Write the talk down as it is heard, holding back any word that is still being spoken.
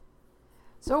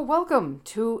So, welcome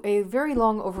to a very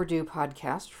long overdue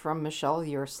podcast from Michelle,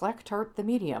 your Slack Tart the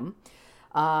Medium.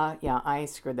 Yeah, I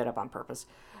screwed that up on purpose.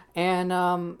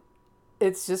 And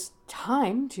it's just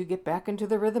time to get back into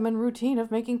the rhythm and routine of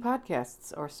making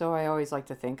podcasts, or so I always like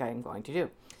to think I am going to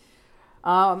do.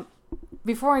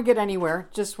 Before I get anywhere,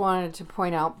 just wanted to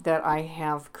point out that I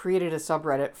have created a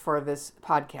subreddit for this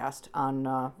podcast on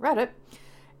Reddit,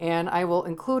 and I will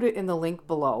include it in the link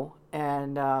below.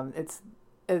 And it's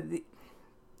the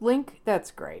link,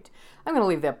 that's great. I'm going to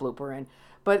leave that blooper in,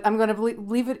 but I'm going to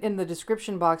leave it in the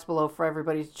description box below for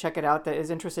everybody to check it out that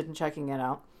is interested in checking it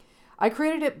out. I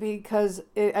created it because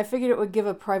I figured it would give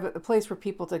a place for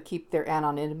people to keep their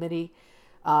anonymity.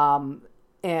 And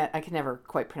I can never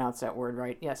quite pronounce that word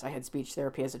right. Yes, I had speech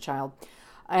therapy as a child.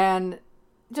 And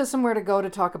just somewhere to go to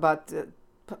talk about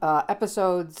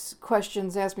episodes,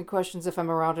 questions, ask me questions if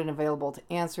I'm around and available to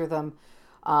answer them.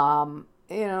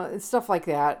 Stuff like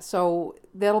that. So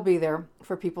that'll be there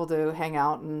for people to hang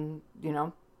out and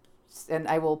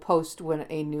I will post when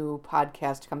a new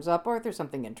podcast comes up or if there's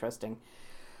something interesting.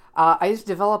 I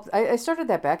started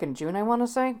that back in June, I want to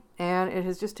say, and it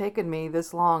has just taken me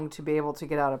this long to be able to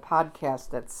get out a podcast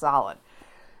that's solid.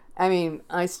 I mean,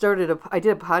 I did a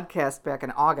podcast back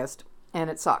in August, and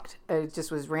it sucked. It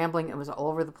just was rambling. It was all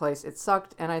over the place. It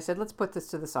sucked, and I said, let's put this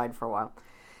to the side for a while.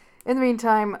 In the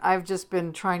meantime, I've just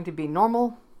been trying to be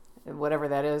normal, whatever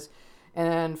that is,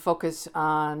 and focus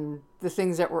on the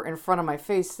things that were in front of my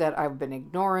face that I've been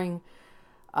ignoring.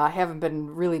 I haven't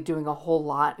been really doing a whole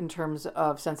lot in terms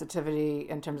of sensitivity,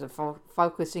 in terms of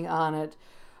focusing on it.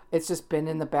 It's just been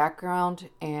in the background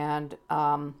and,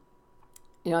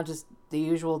 just the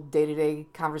usual day-to-day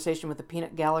conversation with the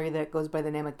peanut gallery that goes by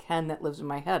the name of Ken that lives in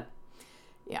my head.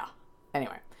 Yeah.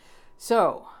 Anyway.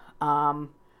 So,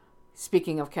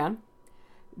 speaking of Ken,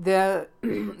 the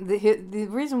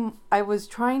reason I was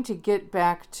trying to get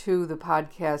back to the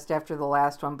podcast after the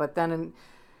last one, but then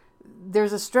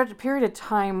there's a period of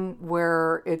time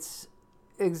where it's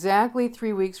exactly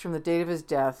 3 weeks from the date of his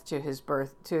death to his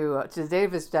birth to the date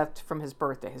of his death from his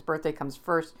birthday. His birthday comes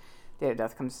first. Date of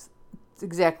death comes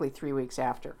exactly 3 weeks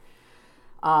after.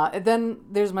 And then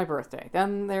there's my birthday.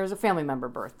 Then there's a family member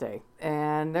birthday,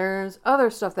 and there's other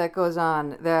stuff that goes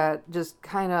on that just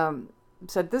kind of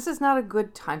said this is not a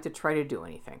good time to try to do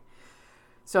anything.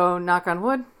 So knock on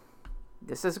wood,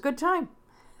 this is a good time.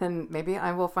 And maybe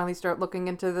I will finally start looking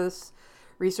into this,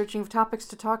 researching topics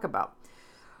to talk about.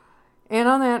 And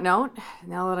on that note,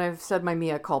 now that I've said my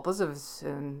mea culpas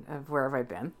of where have I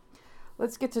been,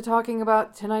 let's get to talking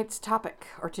about tonight's topic,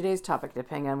 or today's topic,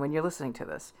 depending on when you're listening to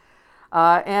this.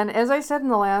 And as I said in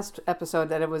the last episode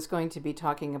that I was going to be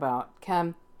talking about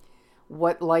Ken,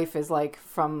 what life is like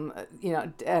from,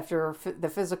 after the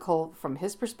physical from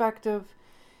his perspective.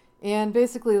 And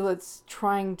basically, let's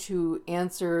trying to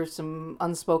answer some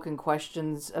unspoken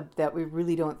questions that we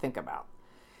really don't think about.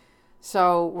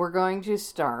 So we're going to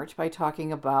start by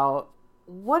talking about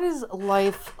what is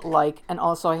life like, and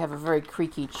also I have a very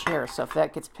creaky chair, so if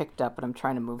that gets picked up, and I'm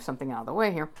trying to move something out of the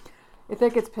way here, if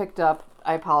that gets picked up,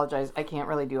 I apologize. I can't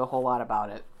really do a whole lot about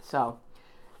it. So,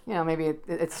 maybe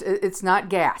it's not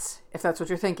gas, if that's what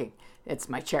you're thinking. It's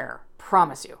my chair.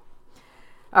 Promise you.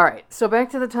 All right, so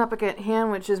back to the topic at hand,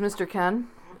 which is Mr. Ken,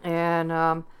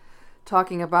 and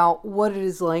talking about what it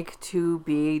is like to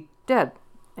be dead.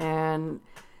 And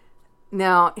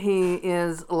now he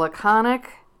is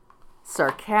laconic,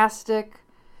 sarcastic,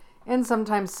 and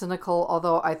sometimes cynical,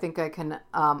 although I think I can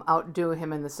outdo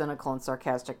him in the cynical and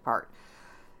sarcastic part.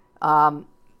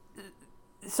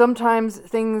 Sometimes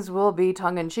things will be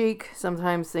tongue-in-cheek,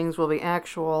 sometimes things will be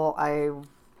actual.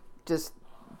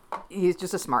 He's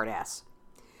just a smart ass.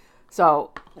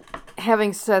 So,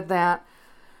 having said that,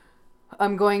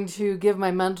 I'm going to give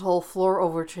my mental floor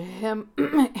over to him,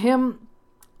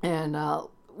 and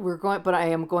but I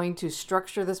am going to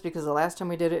structure this because the last time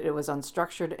we did it, it was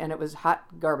unstructured and it was hot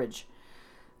garbage,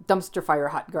 dumpster fire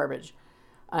hot garbage.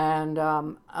 And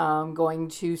I'm going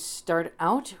to start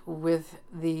out with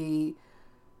the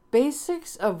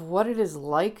basics of what it is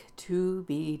like to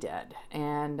be dead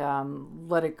and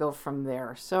let it go from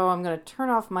there. So I'm going to turn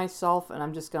off myself and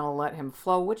I'm just going to let him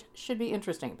flow, which should be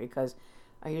interesting because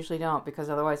I usually don't, because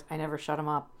otherwise I never shut him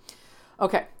up.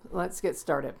 Okay, let's get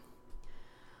started.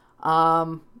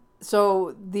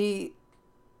 So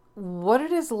what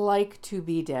it is like to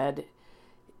be dead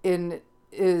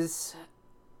is,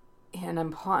 and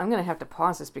I'm going to have to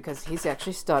pause this because he's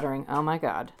actually stuttering. Oh my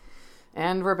God.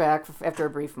 And we're back after a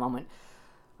brief moment.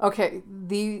 Okay,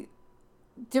 the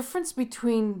difference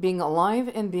between being alive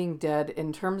and being dead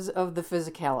in terms of the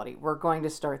physicality, we're going to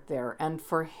start there. And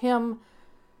for him,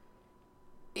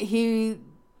 he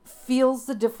feels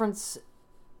the difference,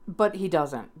 but he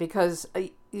doesn't, because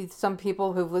some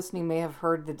people who've listening may have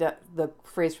heard the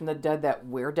phrase from the dead that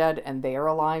we're dead and they are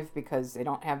alive, because they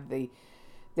don't have the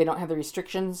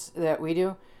restrictions that we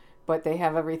do, but they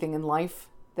have everything in life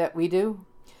that we do.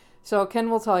 So Ken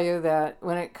will tell you that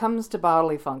when it comes to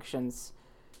bodily functions,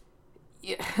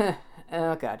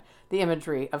 oh God, the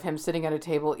imagery of him sitting at a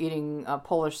table eating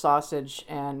Polish sausage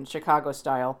and Chicago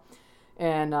style,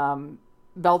 and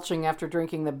belching after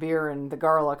drinking the beer and the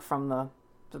garlic from the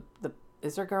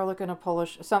is there garlic in a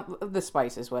Polish, the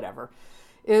spices, whatever,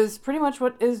 is pretty much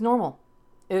what is normal.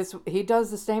 He does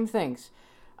the same things,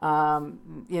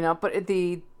 but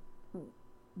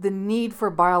the need for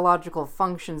biological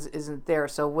functions isn't there.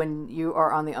 So when you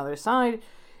are on the other side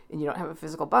and you don't have a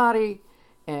physical body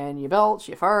and you belch,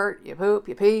 you fart, you poop,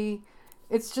 you pee,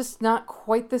 it's just not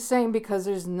quite the same, because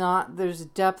there's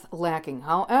depth lacking.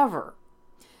 However,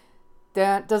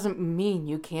 that doesn't mean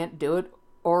you can't do it,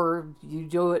 or you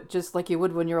do it just like you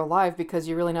would when you're alive, because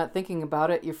you're really not thinking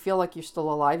about it. You feel like you're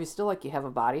still alive. You still like you have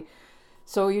a body.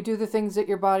 So you do the things that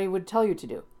your body would tell you to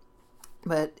do.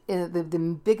 But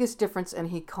the biggest difference, and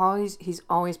he's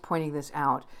always pointing this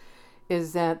out,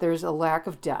 is that there's a lack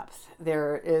of depth.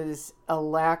 There is a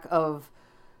lack of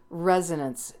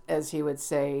resonance, as he would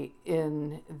say,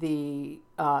 in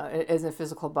as a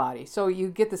physical body. So you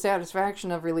get the satisfaction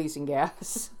of releasing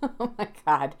gas. Oh my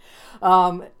God!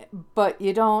 But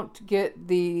you don't get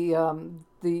the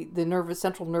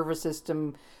central nervous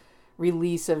system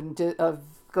release of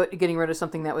getting rid of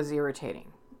something that was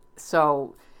irritating.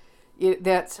 So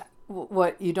that's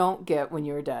what you don't get when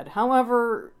you're dead.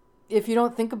 However, if you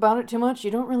don't think about it too much,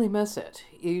 you don't really miss it,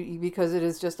 because it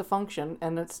is just a function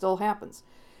and it still happens.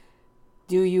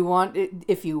 Do you want it?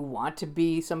 If you want to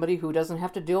be somebody who doesn't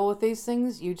have to deal with these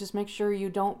things, you just make sure you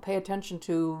don't pay attention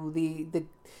to the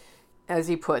as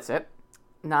he puts it,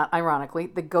 not ironically,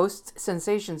 the ghost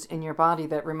sensations in your body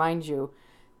that remind you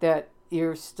that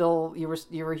you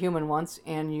were human once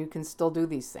and you can still do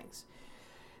these things.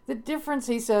 The difference,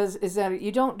 he says, is that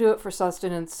you don't do it for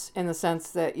sustenance, in the sense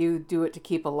that you do it to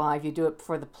keep alive. You do it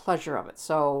for the pleasure of it.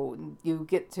 So you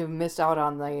get to miss out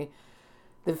on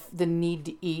the need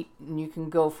to eat, and you can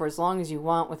go for as long as you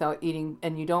want without eating,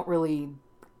 and you don't really,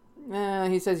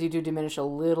 he says you do diminish a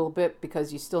little bit,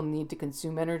 because you still need to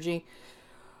consume energy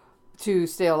to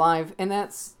stay alive. And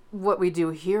that's what we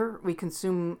do here. We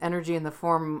consume energy in the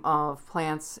form of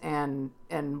plants and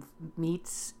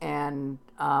meats and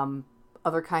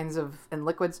other kinds of and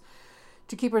liquids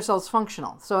to keep ourselves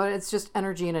functional. So it's just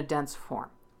energy in a dense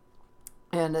form.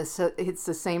 And it's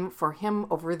the same for him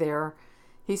over there.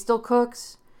 He still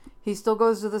cooks. He still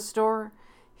goes to the store.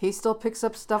 He still picks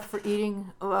up stuff for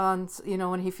eating,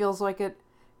 when he feels like it,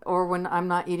 or when I'm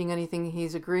not eating anything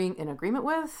he's in agreement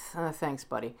with. Thanks,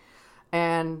 buddy.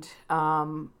 And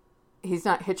he's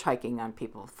not hitchhiking on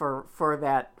people for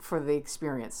the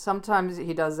experience. Sometimes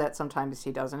he does that. Sometimes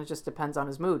he doesn't. It just depends on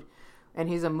his mood. And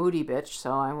he's a moody bitch,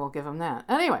 so I will give him that.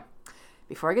 Anyway,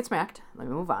 before I get smacked, let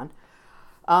me move on.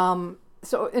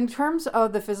 So in terms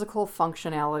of the physical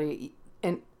functionality,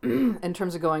 in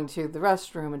terms of going to the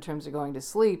restroom, in terms of going to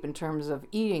sleep, in terms of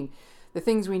eating, the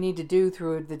things we need to do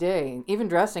through the day, even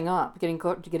dressing up, getting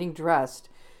dressed,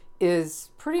 is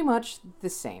pretty much the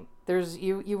same.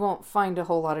 You won't find a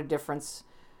whole lot of difference.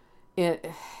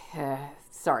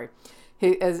 Sorry,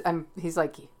 he's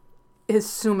like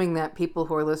assuming that people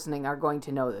who are listening are going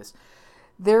to know this.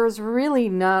 There's really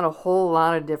not a whole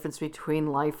lot of difference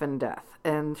between life and death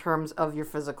in terms of your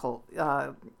physical,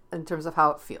 in terms of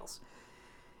how it feels.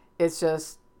 It's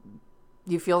just,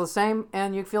 you feel the same,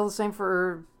 and you feel the same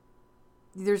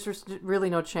there's just really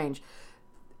no change.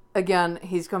 Again,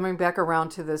 he's coming back around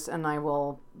to this, and I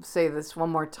will say this one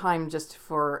more time just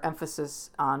for emphasis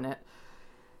on it.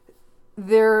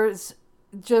 There's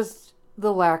just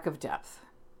the lack of depth.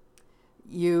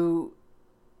 You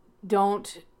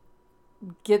don't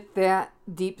get that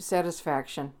deep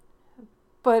satisfaction,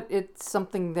 but it's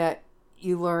something that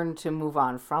you learn to move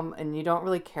on from, and you don't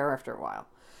really care after a while.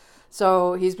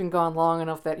 So he's been gone long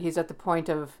enough that he's at the point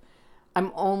of,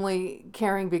 I'm only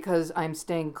caring because I'm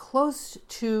staying close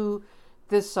to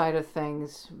this side of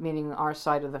things, meaning our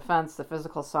side of the fence, the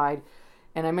physical side,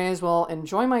 and I may as well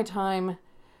enjoy my time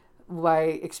by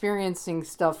experiencing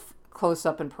stuff close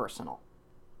up and personal.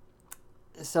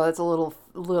 So it's a little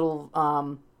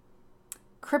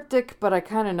cryptic, but I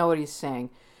kind of know what he's saying.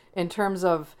 In terms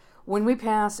of when we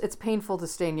pass, it's painful to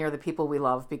stay near the people we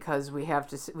love, because we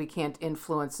can't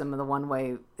influence them in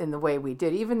the way we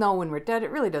did. Even though when we're dead,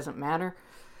 it really doesn't matter.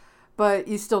 But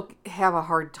you still have a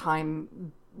hard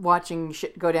time watching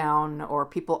shit go down, or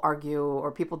people argue,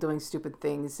 or people doing stupid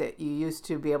things that you used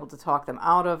to be able to talk them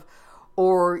out of,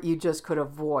 or you just could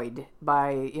avoid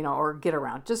by, or get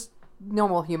around. Just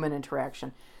normal human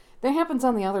interaction. That happens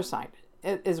on the other side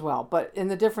as well. But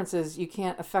the difference is you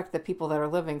can't affect the people that are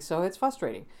living, so it's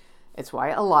frustrating. It's why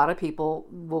a lot of people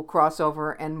will cross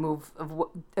over and move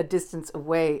a distance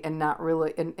away and not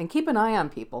really, and keep an eye on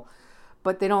people,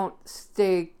 but they don't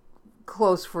stay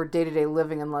close for day-to-day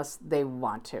living unless they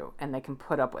want to, and they can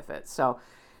put up with it. So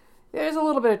there's a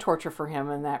little bit of torture for him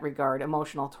in that regard,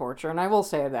 emotional torture. And I will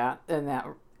say that,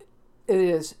 it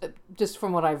is, just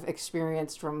from what I've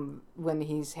experienced from when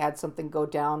he's had something go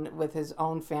down with his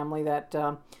own family, that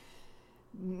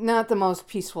not the most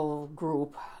peaceful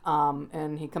group,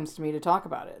 and he comes to me to talk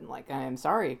about it, and like, I am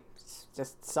sorry, it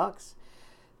just sucks.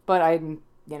 But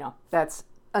that's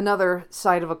another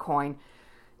side of a coin.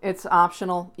 It's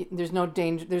optional. There's no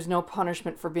danger. There's no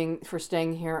punishment for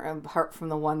staying here, apart from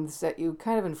the ones that you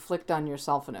kind of inflict on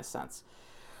yourself in a sense.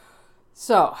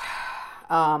 So,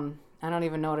 I don't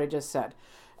even know what I just said,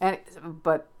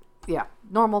 but yeah,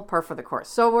 normal, par for the course.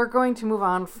 So we're going to move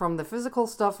on from the physical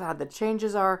stuff, how the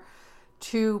changes are,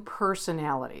 to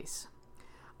personalities.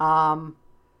 And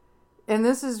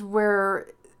this is where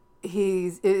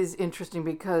he is interesting,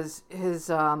 because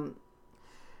his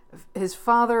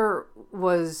father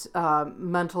was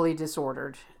mentally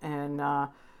disordered, and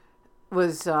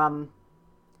was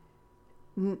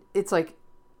it's like,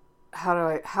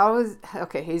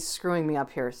 okay, he's screwing me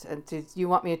up here. Do you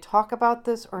want me to talk about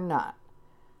this or not?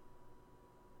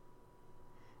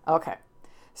 Okay.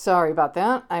 Sorry about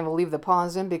that. I will leave the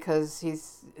pause in because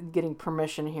he's getting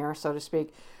permission here, so to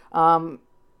speak.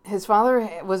 His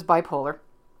father was bipolar.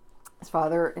 His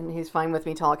father, and he's fine with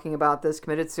me talking about this,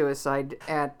 committed suicide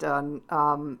at a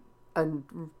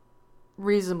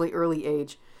reasonably early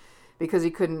age, because he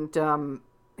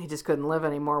just couldn't live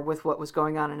anymore with what was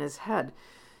going on in his head.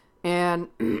 And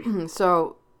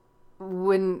so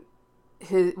when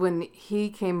he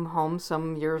came home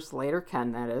some years later,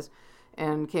 Ken that is,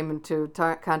 and came into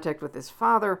contact with his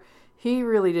father, he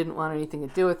really didn't want anything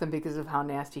to do with him because of how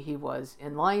nasty he was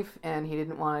in life, and he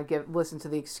didn't want to listen to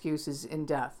the excuses in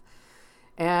death.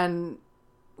 And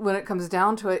when it comes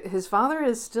down to it, his father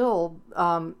is still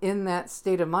in that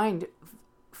state of mind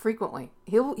frequently.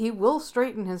 He will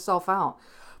straighten himself out,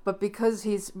 but because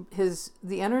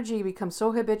the energy becomes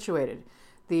so habituated,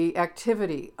 the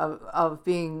activity of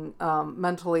being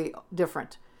mentally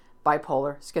different,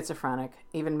 bipolar, schizophrenic,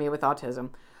 even me with autism,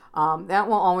 that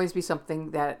will always be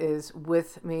something that is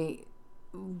with me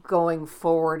going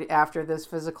forward after this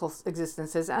physical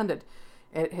existence has ended.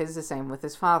 It is the same with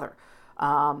his father.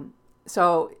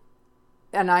 So,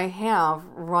 and I have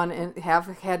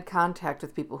had contact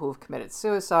with people who have committed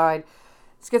suicide,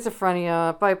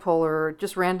 schizophrenia, bipolar,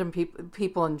 just random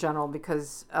people in general,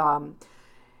 because, and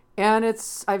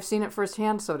I've seen it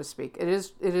firsthand, so to speak. It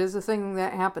is a thing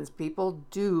that happens. People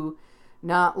do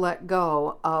not let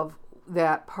go of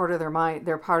that part of their mind,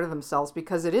 their part of themselves,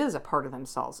 because it is a part of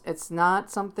themselves. It's not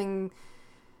something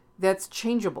that's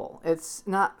changeable. It's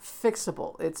not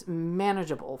fixable. It's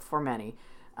manageable for many.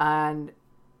 And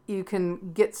you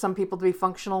can get some people to be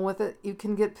functional with it.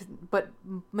 But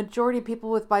majority of people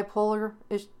with bipolar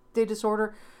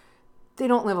disorder, they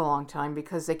don't live a long time,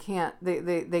 because they can't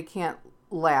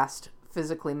last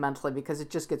physically, mentally, because it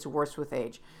just gets worse with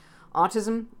age.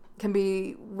 Autism can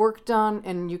be worked on,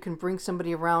 and you can bring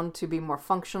somebody around to be more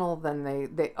functional than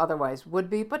they otherwise would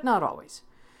be, but not always.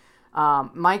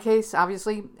 My case,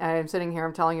 obviously, I'm sitting here,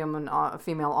 I'm telling you I'm a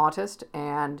female autist,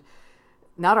 and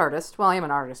not artist. Well, I am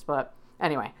an artist, but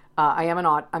anyway, I'm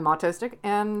autistic,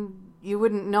 and you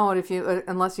wouldn't know it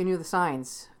unless you knew the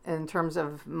signs in terms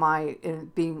of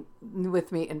being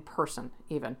with me in person,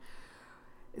 even.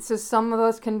 So some of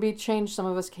us can be changed, some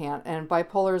of us can't, and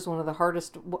bipolar is one of the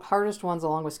hardest ones,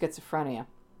 along with schizophrenia.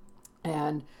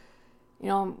 And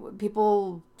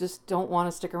people just don't want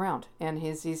to stick around, and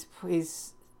he's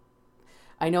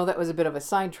I know that was a bit of a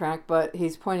sidetrack, but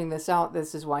he's pointing this out.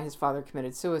 This is why his father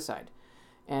committed suicide.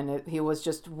 And he was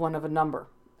just one of a number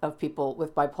of people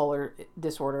with bipolar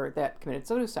disorder that committed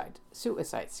suicide,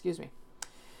 excuse me.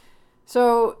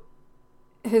 So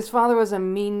his father was a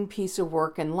mean piece of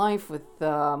work in life with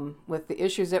the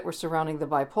issues that were surrounding the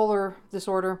bipolar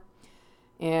disorder.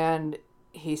 And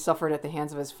he suffered at the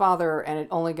hands of his father, and it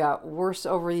only got worse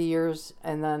over the years.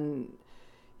 And then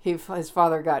his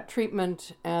father got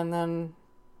treatment, and then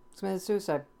committed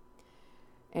suicide.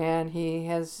 And he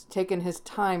has taken his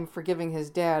time forgiving his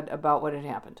dad about what had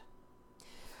happened.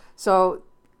 So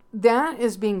that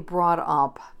is being brought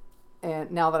up,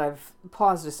 and now that I've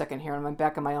paused a second here and I'm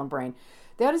back in my own brain,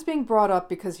 that is being brought up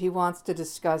because he wants to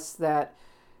discuss that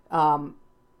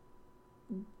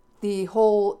the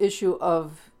whole issue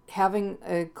of having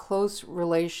a close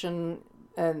relation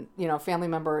and, family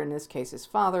member, in this case his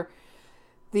father,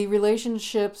 the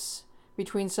relationships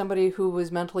between somebody who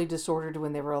was mentally disordered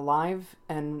when they were alive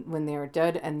and when they are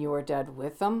dead, and you are dead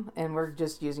with them. And we're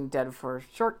just using dead for a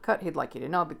shortcut. He'd like you to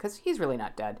know, because he's really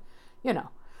not dead,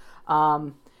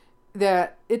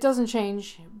 that it doesn't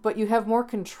change, but you have more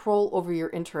control over your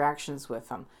interactions with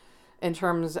them, in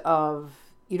terms of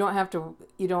you don't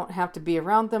have to be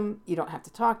around them. You don't have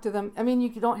to talk to them. I mean, you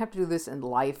don't have to do this in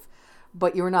life,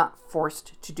 but you're not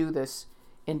forced to do this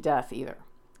in death either.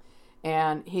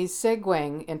 And he's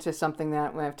segueing into something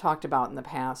that I've talked about in the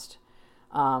past,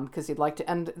 because he'd like to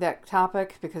end that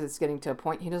topic because it's getting to a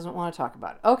point he doesn't want to talk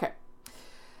about it. Okay.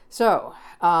 So,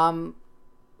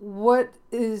 what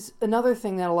is another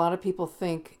thing that a lot of people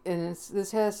think, and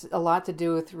this has a lot to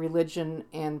do with religion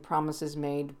and promises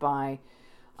made by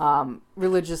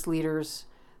religious leaders,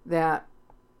 that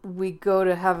we go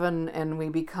to heaven and we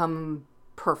become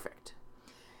perfect.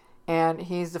 And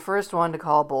he's the first one to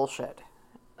call bullshit.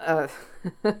 That.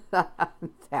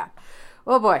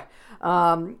 Oh boy.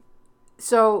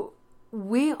 So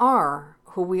we are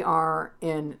who we are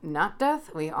in not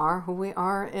death. We are who we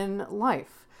are in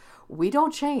life. We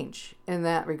don't change in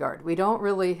that regard. We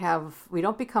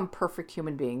don't become perfect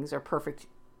human beings or perfect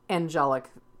angelic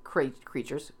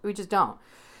creatures. We just don't.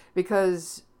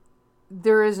 Because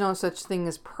there is no such thing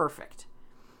as perfect.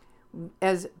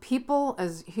 As people,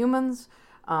 as humans,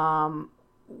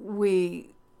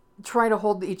 we try to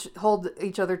hold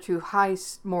each other to high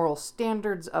moral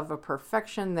standards of a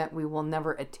perfection that we will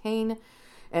never attain,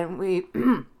 and we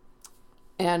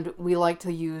like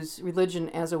to use religion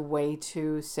as a way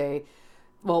to say,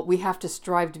 well, we have to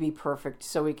strive to be perfect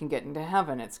so we can get into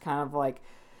heaven. It's kind of like,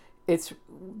 it's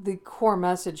the core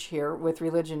message here with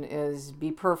religion is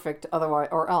be perfect otherwise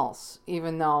or else,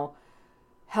 even though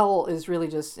hell is really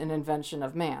just an invention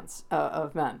of men.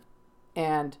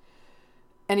 And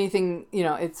anything,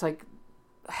 it's like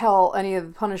hell, any of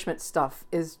the punishment stuff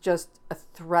is just a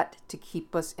threat to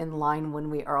keep us in line when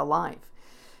we are alive.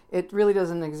 It really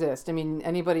doesn't exist. I mean,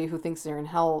 anybody who thinks they're in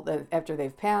hell after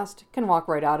they've passed can walk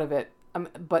right out of it,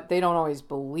 but they don't always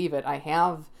believe it. I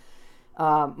have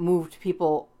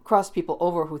crossed people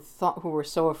over who were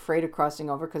so afraid of crossing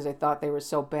over because they thought they were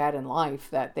so bad in life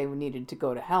that they needed to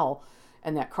go to hell,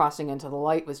 and that crossing into the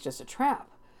light was just a trap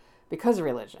because of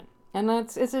religion. And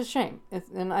it's a shame.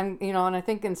 And I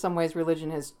think in some ways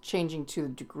religion is changing to a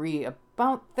degree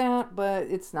about that, but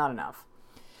it's not enough.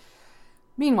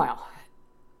 Meanwhile,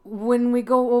 when we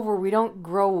go over, we don't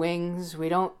grow wings. We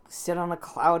don't sit on a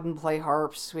cloud and play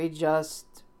harps. We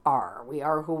just are. We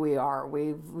are who we are.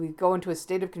 We go into a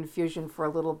state of confusion for a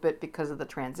little bit because of the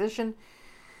transition.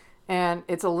 And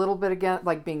it's a little bit again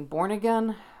like being born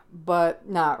again, but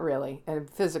not really, and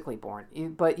physically born.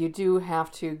 But you do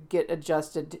have to get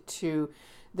adjusted to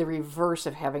the reverse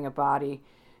of having a body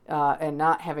and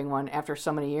not having one after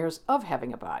so many years of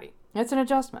having a body. It's an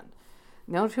adjustment.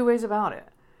 No two ways about it.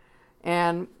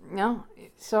 And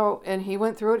and he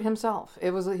went through it himself.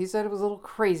 He said it was a little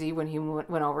crazy when he went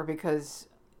over, because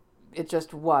it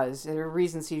just was. There are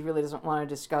reasons he really doesn't want to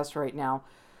discuss right now.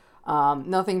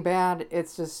 Nothing bad.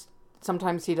 It's just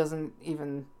sometimes he doesn't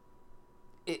even.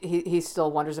 He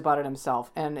still wonders about it himself,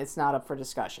 and it's not up for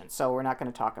discussion, so we're not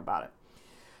going to talk about it.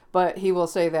 But he will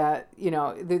say that,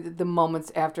 the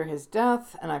moments after his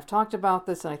death, and I've talked about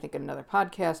this, and I think in another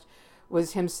podcast,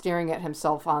 was him staring at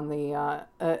himself on the,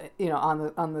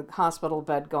 on the hospital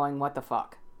bed going, what the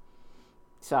fuck?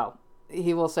 So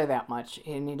he will say that much,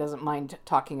 and he doesn't mind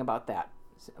talking about that.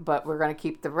 But we're going to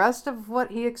keep the rest of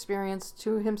what he experienced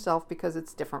to himself, because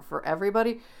it's different for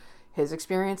everybody. His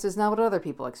experience is not what other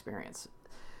people experience.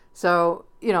 So,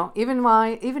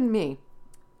 even me,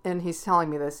 and he's telling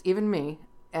me this, even me,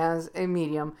 as a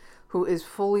medium who is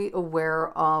fully aware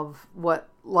of what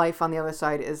life on the other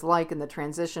side is like and the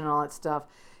transition and all that stuff,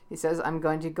 he says, I'm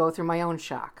going to go through my own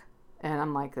shock. And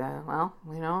I'm like, well,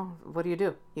 what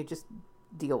do? You just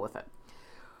deal with it.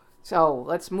 So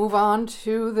let's move on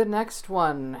to the next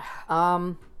one.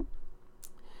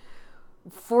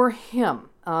 For him,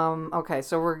 okay,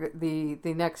 so we're the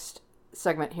next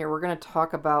segment here, we're going to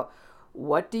talk about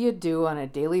what do you do on a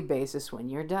daily basis when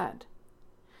you're dead.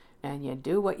 And you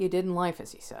do what you did in life,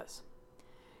 as he says.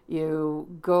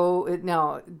 You go,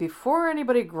 now, before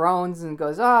anybody groans and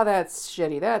goes, oh, that's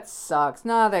shitty, that sucks,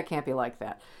 no, that can't be like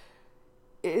that.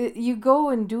 You go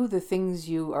and do the things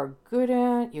you are good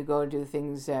at, you go and do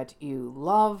things that you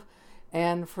love,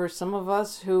 and for some of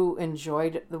us who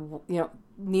enjoyed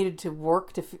needed to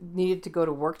go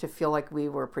to work to feel like we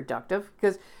were productive.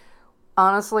 Because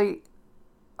honestly,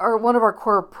 one of our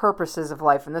core purposes of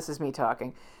life, and this is me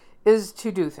talking, is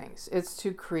to do things. It's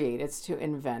to create. It's to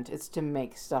invent. It's to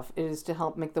make stuff. It is to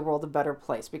help make the world a better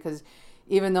place. Because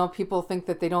even though people think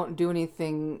that they don't do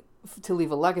anything to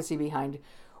leave a legacy behind,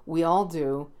 we all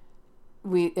do.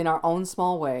 We, in our own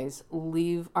small ways,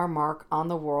 leave our mark on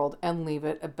the world and leave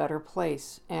it a better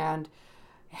place. And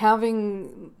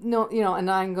and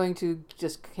I'm going to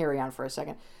just carry on for a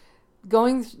second.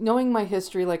 Knowing my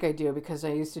history like I do, because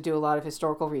I used to do a lot of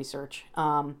historical research,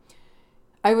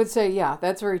 I would say, yeah,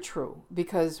 that's very true.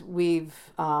 Because we've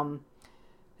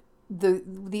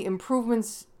the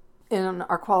improvements in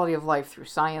our quality of life through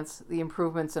science, the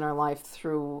improvements in our life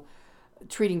through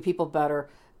treating people better,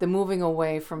 the moving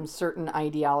away from certain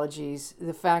ideologies,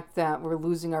 the fact that we're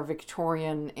losing our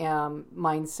Victorian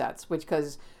mindsets,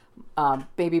 because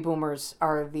baby boomers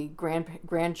are the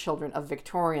grandchildren of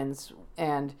Victorians,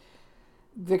 and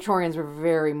Victorians were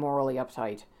very morally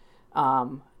uptight.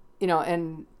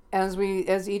 And as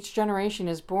each generation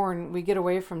is born, we get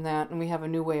away from that and we have a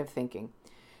new way of thinking.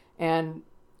 And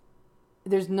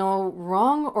there's no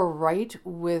wrong or right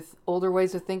with older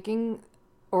ways of thinking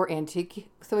or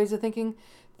antique ways of thinking.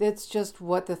 That's just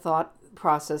what the thought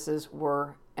processes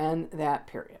were in that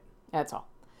period. That's all.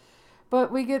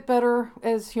 But we get better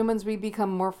as humans. We become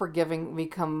more forgiving,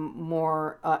 become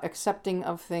more accepting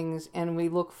of things, and we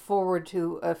look forward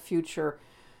to a future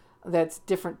that's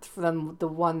different from the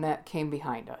one that came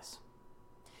behind us.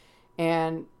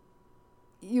 And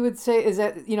you would say,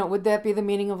 would that be the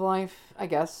meaning of life? I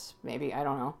guess, maybe, I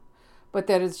don't know. But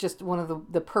that is just one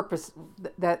of the purpose,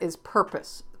 that is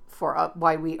purpose for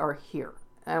why we are here.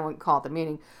 I wouldn't call it the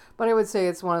meaning, but I would say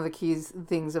it's one of the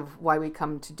things of why we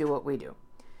come to do what we do.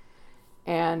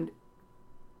 And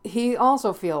he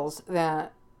also feels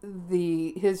that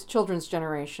his children's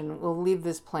generation will leave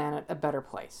this planet a better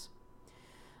place.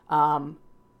 And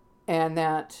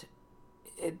that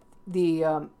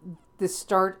the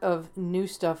start of new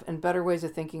stuff and better ways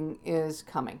of thinking is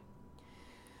coming.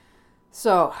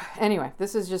 So anyway,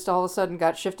 this is just all of a sudden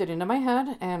got shifted into my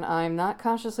head, and I'm not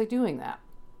consciously doing that.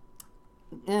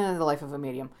 The life of a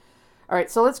medium. All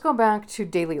right, so let's go back to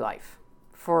daily life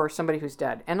for somebody who's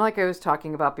dead. And like I was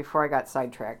talking about before I got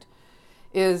sidetracked,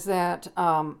 is that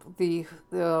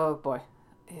oh boy,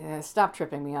 stop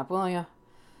tripping me up, will you?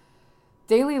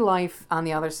 Daily life on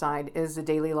the other side is the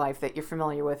daily life that you're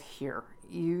familiar with here.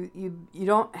 You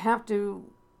don't have to.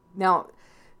 Now,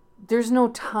 there's no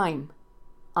time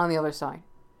on the other side.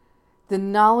 The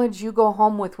knowledge you go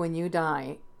home with when you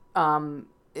die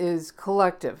is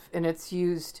collective, and it's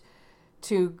used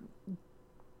to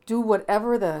do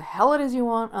whatever the hell it is you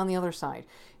want on the other side.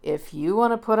 If you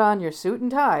want to put on your suit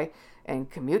and tie and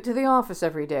commute to the office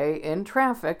every day in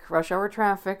traffic, rush hour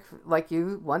traffic, like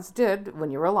you once did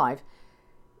when you were alive,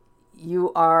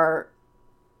 you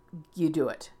do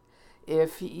it.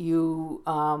 If you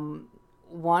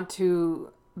want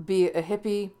to be a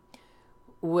hippie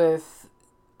with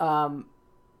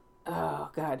oh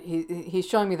God, he's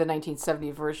showing me the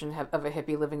 1970 version of a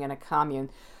hippie living in a commune,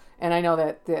 and I know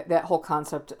that whole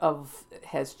concept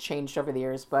has changed over the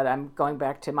years. But I'm going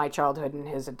back to my childhood and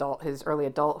his early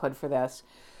adulthood for this.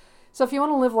 So if you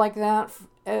want to live like that,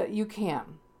 you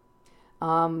can.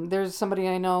 There's somebody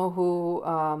I know who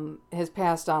has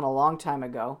passed on a long time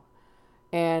ago,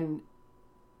 and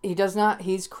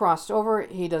he's crossed over.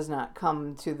 He does not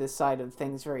come to this side of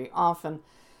things very often.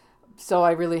 So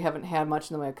I really haven't had much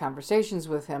in the way of conversations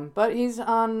with him, but he's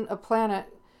on a planet,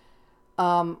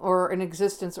 or an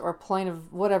existence, or a plane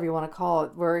of whatever you want to call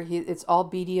it, where it's all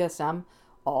BDSM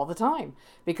all the time,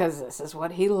 because this is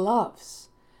what he loves.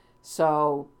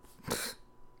 So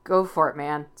go for it,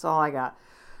 man. That's all I got.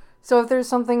 So if there's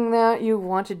something that you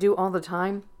want to do all the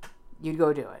time, you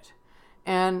go do it.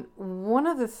 And one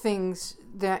of the things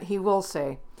that he will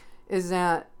say is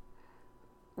that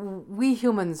we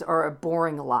humans are a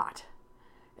boring lot,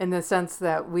 in the sense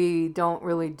that we don't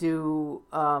really do,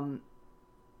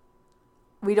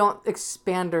 we don't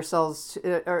expand ourselves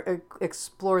or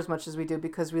explore as much as we do,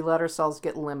 because we let ourselves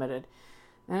get limited.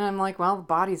 And I'm like, well, the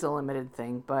body's a limited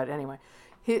thing. But anyway,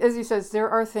 as he says, there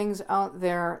are things out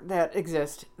there that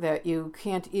exist that you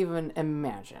can't even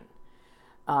imagine.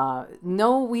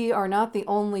 No, we are not the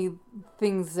only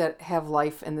things that have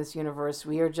life in this universe.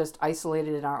 We are just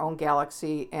isolated in our own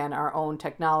galaxy, and our own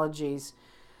technologies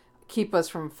keep us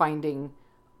from finding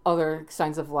other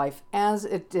signs of life as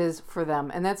it is for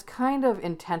them. And that's kind of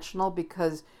intentional,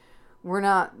 because we're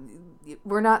not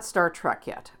Star Trek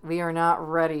yet. We are not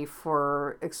ready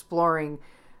for exploring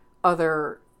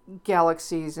other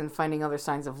galaxies and finding other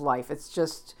signs of life. It's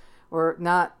just, we're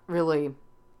not really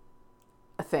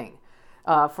a thing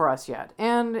for us yet.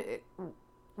 And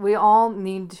we all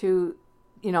need to,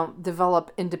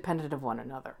 develop independent of one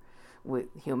another.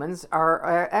 Humans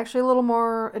are actually a little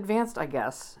more advanced, I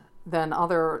guess, than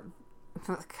other...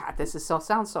 God,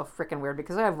 sounds so freaking weird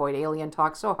because I avoid alien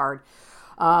talk so hard.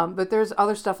 But there's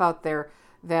other stuff out there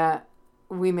that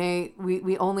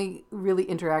we only really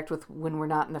interact with when we're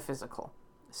not in the physical.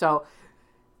 So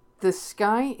the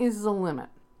sky is the limit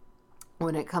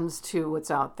when it comes to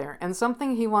what's out there. And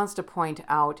something he wants to point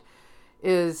out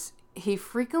is he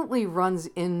frequently runs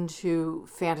into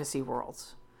fantasy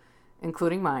worlds,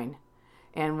 including mine.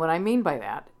 And what I mean by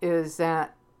that is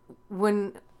that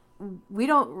when we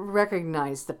don't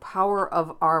recognize the power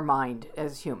of our mind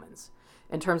as humans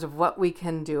in terms of what we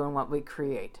can do and what we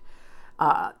create.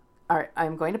 All right,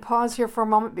 I'm going to pause here for a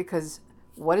moment because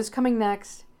what is coming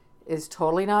next is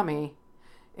totally not me.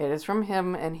 It is from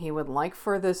him, and he would like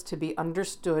for this to be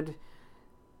understood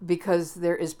because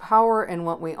there is power in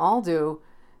what we all do,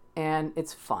 and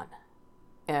it's fun,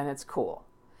 and it's cool,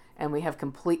 and we have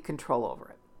complete control over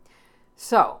it.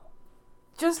 So,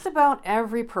 just about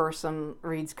every person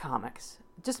reads comics.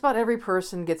 Just about every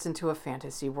person gets into a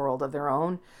fantasy world of their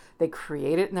own. They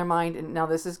create it in their mind. And now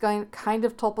this is kind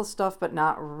of Tulpa stuff, but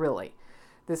not really.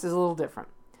 This is a little different.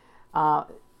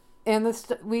 And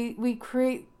we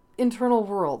create internal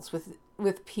worlds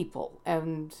with people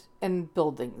and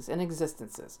buildings and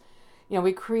existences.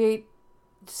 We create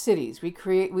cities. We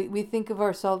think of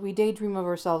ourselves, we daydream of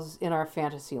ourselves in our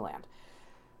fantasy land.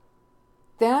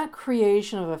 That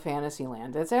creation of a fantasy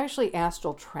land, that's actually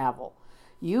astral travel.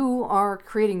 You are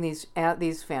creating these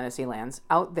fantasy lands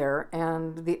out there,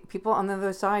 and the people on the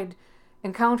other side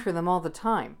encounter them all the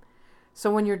time.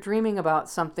 So when you're dreaming about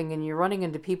something and you're running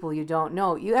into people you don't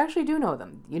know, you actually do know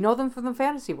them. You know them from the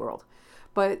fantasy world.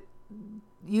 But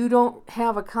you don't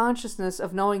have a consciousness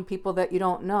of knowing people that you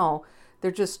don't know. They're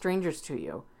just strangers to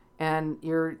you. And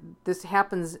this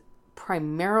happens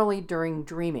primarily during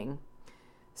dreaming.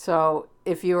 So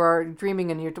if you are dreaming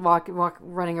and you're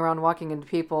running around walking into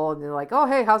people and they're like, oh,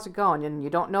 hey, how's it going? And you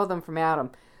don't know them from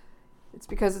Adam. It's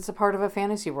because it's a part of a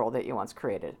fantasy world that you once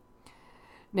created.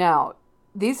 Now,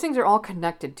 these things are all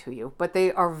connected to you, but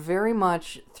they are very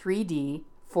much 3D,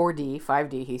 4D,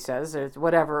 5D, he says. It's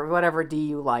whatever D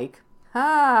you like.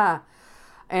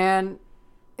 And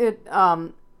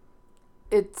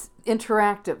it's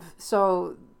interactive.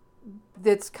 So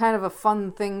it's kind of a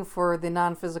fun thing for the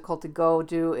non-physical to go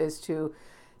do is to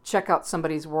check out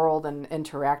somebody's world and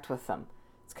interact with them.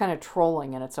 It's kind of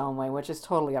trolling in its own way, which is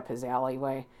totally up his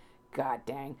alleyway. God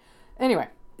dang. Anyway,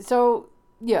 so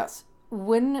yes,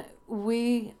 when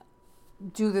we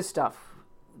do this stuff,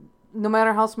 no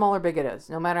matter how small or big it is,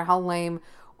 no matter how lame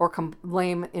or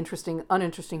lame, interesting,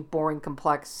 uninteresting, boring,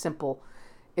 complex, simple,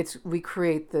 we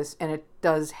create this, and it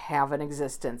does have an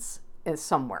existence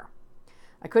somewhere.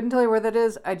 I couldn't tell you where that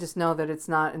is. I just know that it's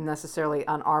not necessarily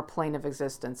on our plane of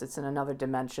existence. It's in another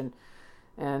dimension.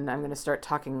 And I'm going to start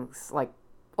talking like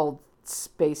old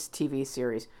space TV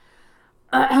series.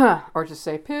 Or just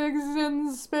say, pigs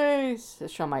in space, to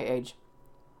show my age.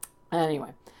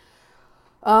 Anyway.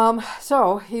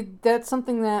 So that's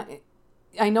something that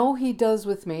I know he does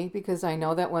with me, because I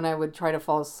know that when I would try to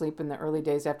fall asleep in the early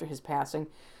days after his passing,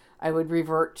 I would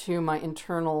revert to my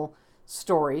internal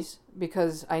stories,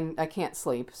 because I can't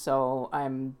sleep, so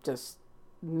I'm just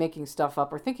making stuff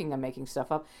up or thinking I'm making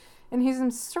stuff up, and he's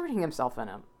inserting himself in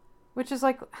them, which is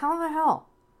like, how the hell?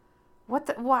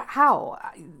 What? How?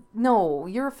 No,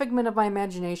 you're a figment of my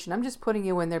imagination. I'm just putting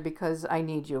you in there because I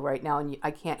need you right now, and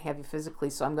I can't have you physically,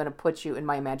 so I'm going to put you in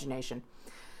my imagination.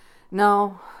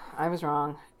 No, I was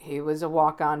wrong. He was a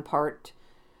walk-on part,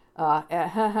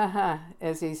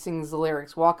 as he sings the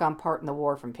lyrics, walk-on part in the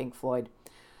war from Pink Floyd.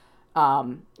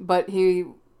 But he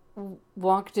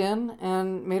walked in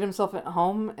and made himself at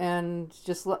home and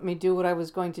just let me do what I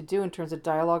was going to do in terms of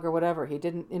dialogue or whatever. He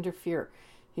didn't interfere.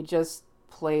 He just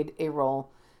played a role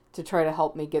to try to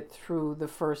help me get through the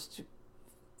first,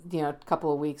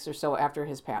 couple of weeks or so after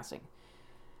his passing.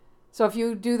 So if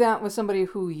you do that with somebody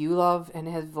who you love and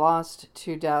has lost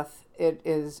to death, it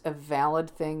is a valid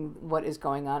thing. What is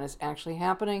going on is actually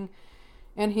happening.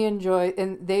 And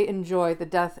they enjoy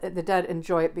the dead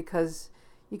enjoy it because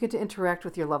you get to interact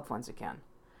with your loved ones again.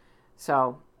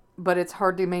 So, but it's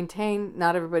hard to maintain.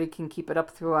 Not everybody can keep it up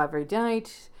through every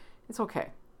night. It's okay.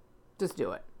 Just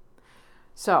do it.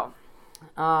 So,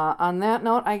 on that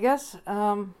note, I guess,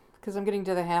 because I'm getting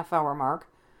to the half-hour mark,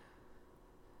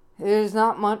 there's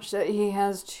not much that he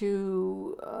has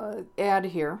to add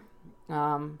here.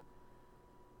 And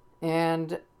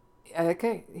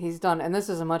Okay, he's done, and this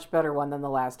is a much better one than the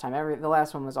last time. The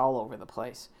last one was all over the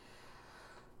place.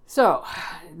 So,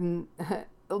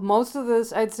 most of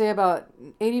this, I'd say about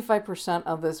 85%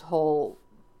 of this whole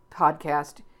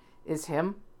podcast is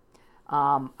him.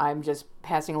 I'm just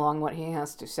passing along what he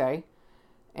has to say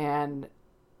and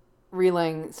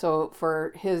relaying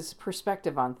for his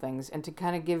perspective on things and to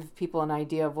kind of give people an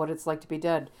idea of what it's like to be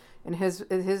dead. And his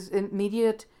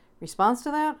immediate response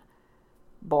to that,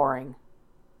 boring.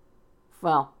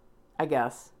 Well, I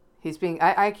guess he's being.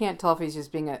 I can't tell if he's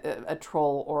just being a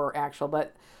troll or actual,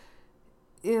 but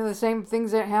the same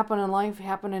things that happen in life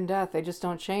happen in death. They just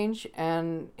don't change,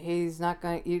 and he's not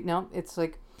going to, it's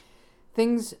like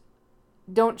things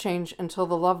don't change until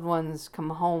the loved ones come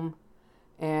home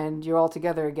and you're all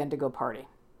together again to go party.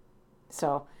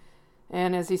 So,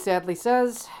 and as he sadly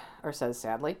says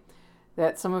sadly,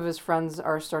 that some of his friends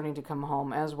are starting to come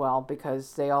home as well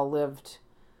because they all lived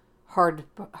hard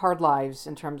lives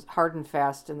hard and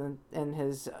fast in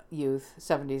his youth,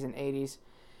 70s and 80s.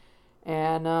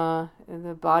 And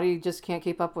the body just can't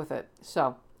keep up with it.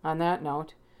 So, on that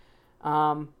note,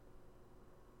 oh,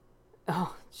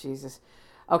 Jesus.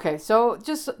 Okay, so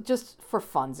just for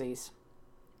funsies,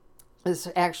 this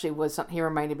actually was something, he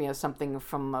reminded me of something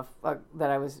from that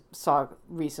I saw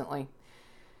recently.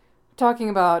 Talking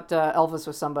about Elvis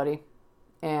with somebody,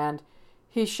 and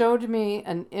he showed me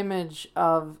an image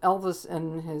of Elvis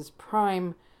in his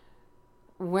prime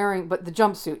wearing, but the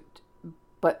jumpsuit,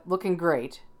 but looking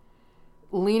great,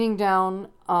 leaning down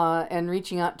and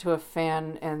reaching out to a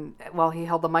fan, and while he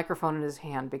held the microphone in his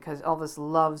hand, because Elvis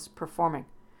loves performing,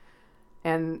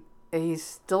 and he's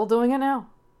still doing it now.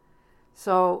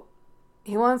 So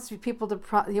he wants people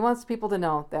to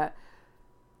know that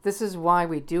this is why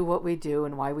we do what we do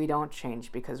and why we don't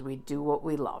change, because we do what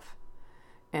we love.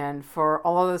 And for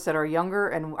all of us that are younger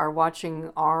and are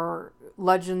watching our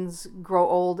legends grow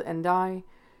old and die,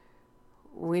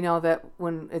 we know that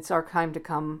when it's our time to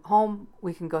come home,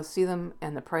 we can go see them,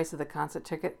 and the price of the concert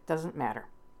ticket doesn't matter.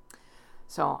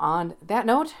 So on that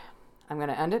note, I'm going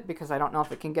to end it because I don't know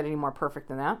if it can get any more perfect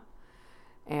than that.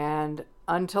 And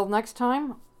until next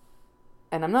time,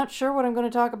 and I'm not sure what I'm going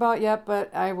to talk about yet,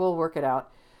 but I will work it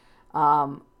out.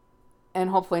 And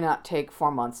hopefully not take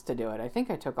 4 months to do it. I think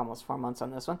I took almost 4 months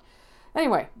on this one.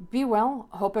 Anyway, be well.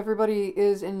 Hope everybody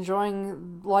is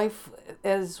enjoying life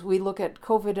as we look at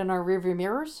COVID in our rearview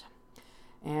mirrors.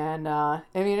 And,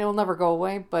 it'll never go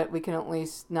away, but we can at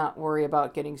least not worry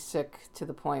about getting sick to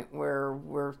the point where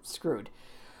we're screwed.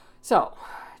 So,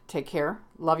 take care.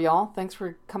 Love y'all. Thanks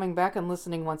for coming back and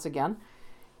listening once again.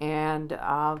 And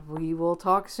we will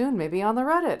talk soon, maybe on the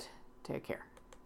Reddit. Take care.